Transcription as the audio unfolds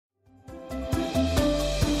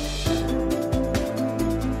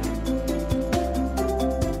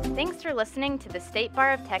listening to the State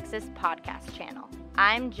Bar of Texas podcast channel.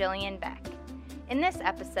 I'm Jillian Beck. In this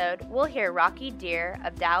episode, we'll hear Rocky Deer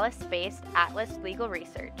of Dallas-based Atlas Legal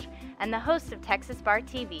Research and the host of Texas Bar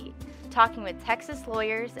TV talking with Texas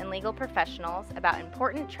lawyers and legal professionals about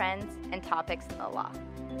important trends and topics in the law.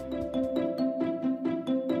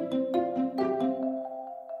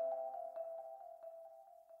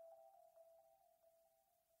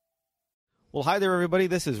 Well, hi there, everybody.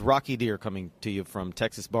 This is Rocky Deer coming to you from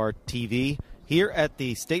Texas Bar TV here at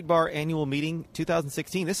the State Bar Annual Meeting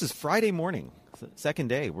 2016. This is Friday morning, second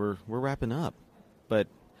day. We're wrapping up, but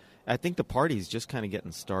I think the party's just kind of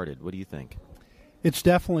getting started. What do you think? It's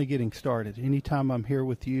definitely getting started. Anytime I'm here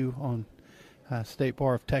with you on State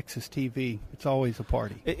Bar of Texas TV, it's always a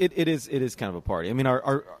party. It is kind of a party. I mean, I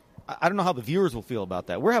don't know how the viewers will feel about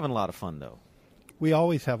that. We're having a lot of fun, though. We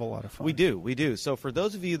always have a lot of fun. We do. So for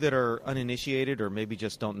those of you that are uninitiated or maybe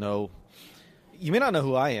just don't know, you may not know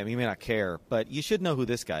who I am, you may not care, but you should know who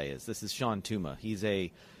this guy is. This is Sean Tuma. He's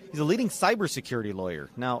a leading cybersecurity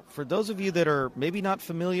lawyer. Now, for those of you that are maybe not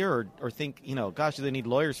familiar or think, gosh, do they need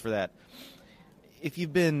lawyers for that? If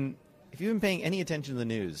you've been paying any attention to the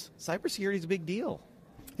news, cybersecurity is a big deal.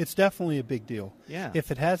 It's definitely a big deal. Yeah.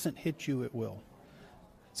 If it hasn't hit you, it will.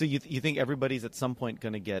 So you think everybody's at some point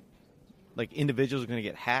going to get, like individuals are going to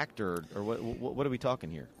get hacked, or what are we talking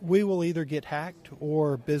here? We will either get hacked,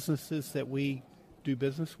 or businesses that we do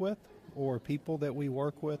business with, or people that we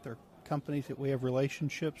work with, or companies that we have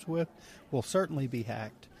relationships with will certainly be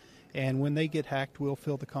hacked. And when they get hacked, we'll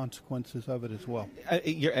feel the consequences of it as well.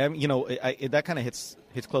 That kind of hits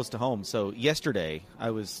close to home. So yesterday,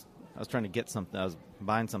 I was trying to get something. I was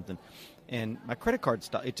buying something, and my credit card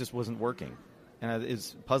it just wasn't working. And it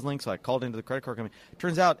was puzzling, so I called into the credit card company.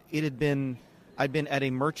 Turns out I'd been at a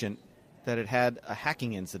merchant that had a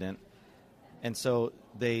hacking incident, and so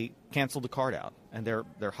they canceled the card out, and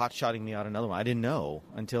they're hot-shotting me out another one. I didn't know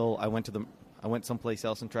until I went someplace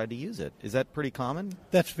else and tried to use it. Is that pretty common?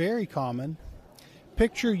 That's very common.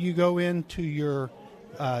 Picture you go into your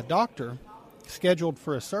doctor, scheduled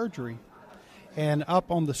for a surgery, and up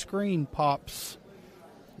on the screen pops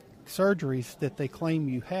surgeries that they claim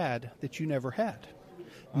you had that you never had.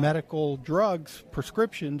 Medical drugs,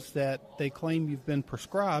 prescriptions that they claim you've been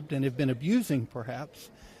prescribed and have been abusing perhaps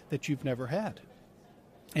that you've never had.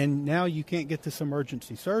 And now you can't get this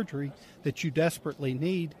emergency surgery that you desperately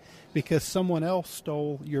need because someone else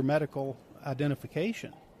stole your medical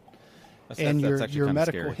identification and your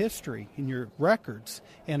medical scary history and your records,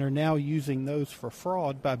 and are now using those for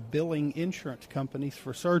fraud by billing insurance companies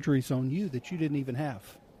for surgeries on you that you didn't even have.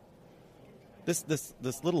 This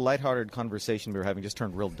little lighthearted conversation we were having just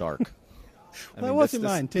turned real dark. That wasn't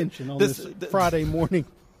my intention on this Friday morning.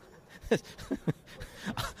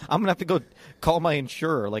 I'm going to have to go call my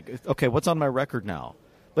insurer. Like, okay, what's on my record now?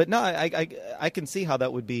 But no, I can see how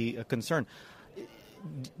that would be a concern.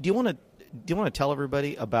 Do you want to tell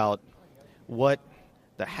everybody about what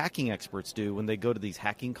the hacking experts do when they go to these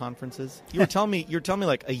hacking conferences? You're telling me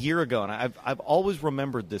like a year ago, and I've always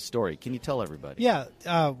remembered this story. Can you tell everybody? Yeah,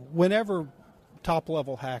 whenever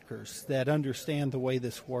top-level hackers that understand the way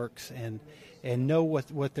this works and know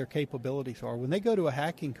what their capabilities are, when they go to a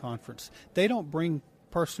hacking conference, they don't bring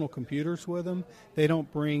personal computers with them. They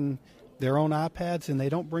don't bring their own iPads, and they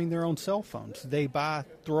don't bring their own cell phones. They buy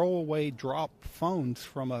throwaway drop phones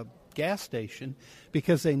from a gas station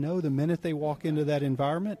because they know the minute they walk into that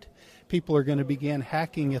environment, people are going to begin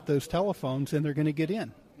hacking at those telephones, and they're going to get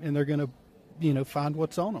in, and they're going to find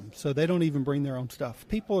what's on them. So they don't even bring their own stuff.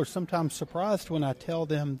 People are sometimes surprised when I tell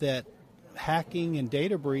them that hacking and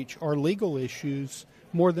data breach are legal issues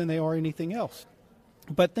more than they are anything else.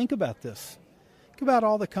 But think about this. Think about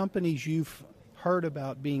all the companies you've heard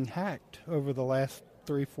about being hacked over the last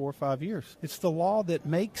 3, 4, 5 years. It's the law that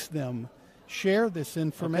makes them share this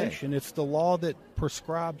information. Okay. It's the law that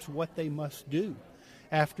prescribes what they must do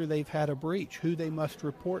after they've had a breach, who they must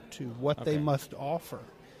report to, what they must offer.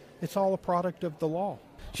 It's all a product of the law.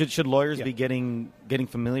 Should lawyers be getting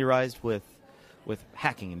familiarized with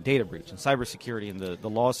hacking and data breach and cybersecurity and the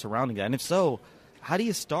laws surrounding that? And if so, how do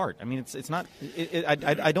you start? I mean, it's not.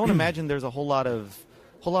 I don't imagine there's a whole lot of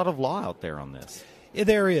law out there on this.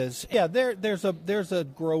 There is. Yeah, there's a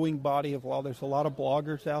growing body of law. There's a lot of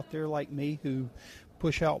bloggers out there like me who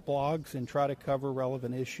push out blogs and try to cover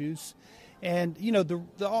relevant issues. And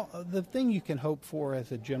the thing you can hope for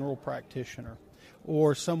as a general practitioner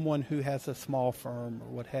or someone who has a small firm or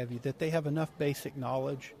what have you, that they have enough basic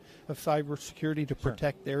knowledge of cybersecurity to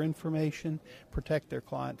protect their information, protect their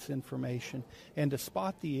clients' information, and to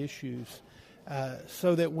spot the issues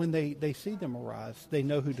so that when they see them arise, they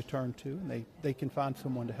know who to turn to and they can find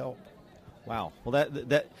someone to help. Wow. Well,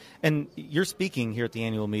 and you're speaking here at the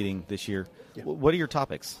annual meeting this year. Yeah. What are your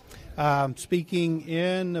topics? Speaking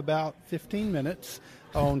in about 15 minutes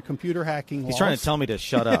on computer hacking laws. He's trying to tell me to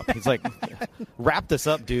shut up. He's like, wrap this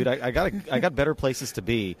up, dude. I got better places to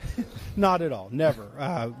be. Not at all, never.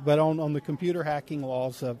 But on the computer hacking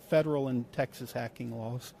laws, federal and Texas hacking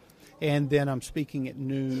laws. And then I'm speaking at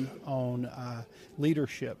noon on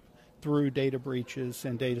leadership through data breaches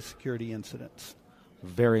and data security incidents.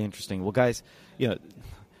 Very interesting. Well, guys,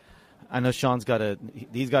 I know Sean's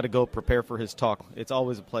he's got to go prepare for his talk. It's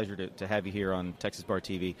always a pleasure to have you here on Texas Bar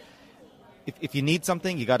TV. If you need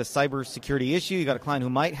something, you got a cybersecurity issue, you got a client who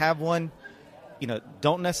might have one,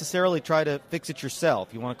 don't necessarily try to fix it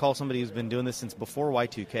yourself. You want to call somebody who's been doing this since before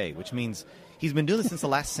Y2K, which means he's been doing this since the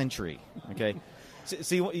last century, okay?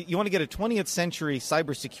 So you want to get a 20th century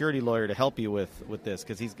cybersecurity lawyer to help you with this,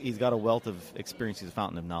 because he's got a wealth of experience. He's a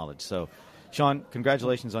fountain of knowledge. So, Sean,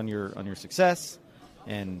 congratulations on your success,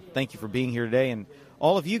 and thank you for being here today. And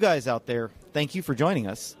all of you guys out there, thank you for joining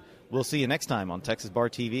us. We'll see you next time on Texas Bar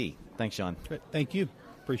TV. Thanks, Sean. Thank you.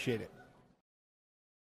 Appreciate it.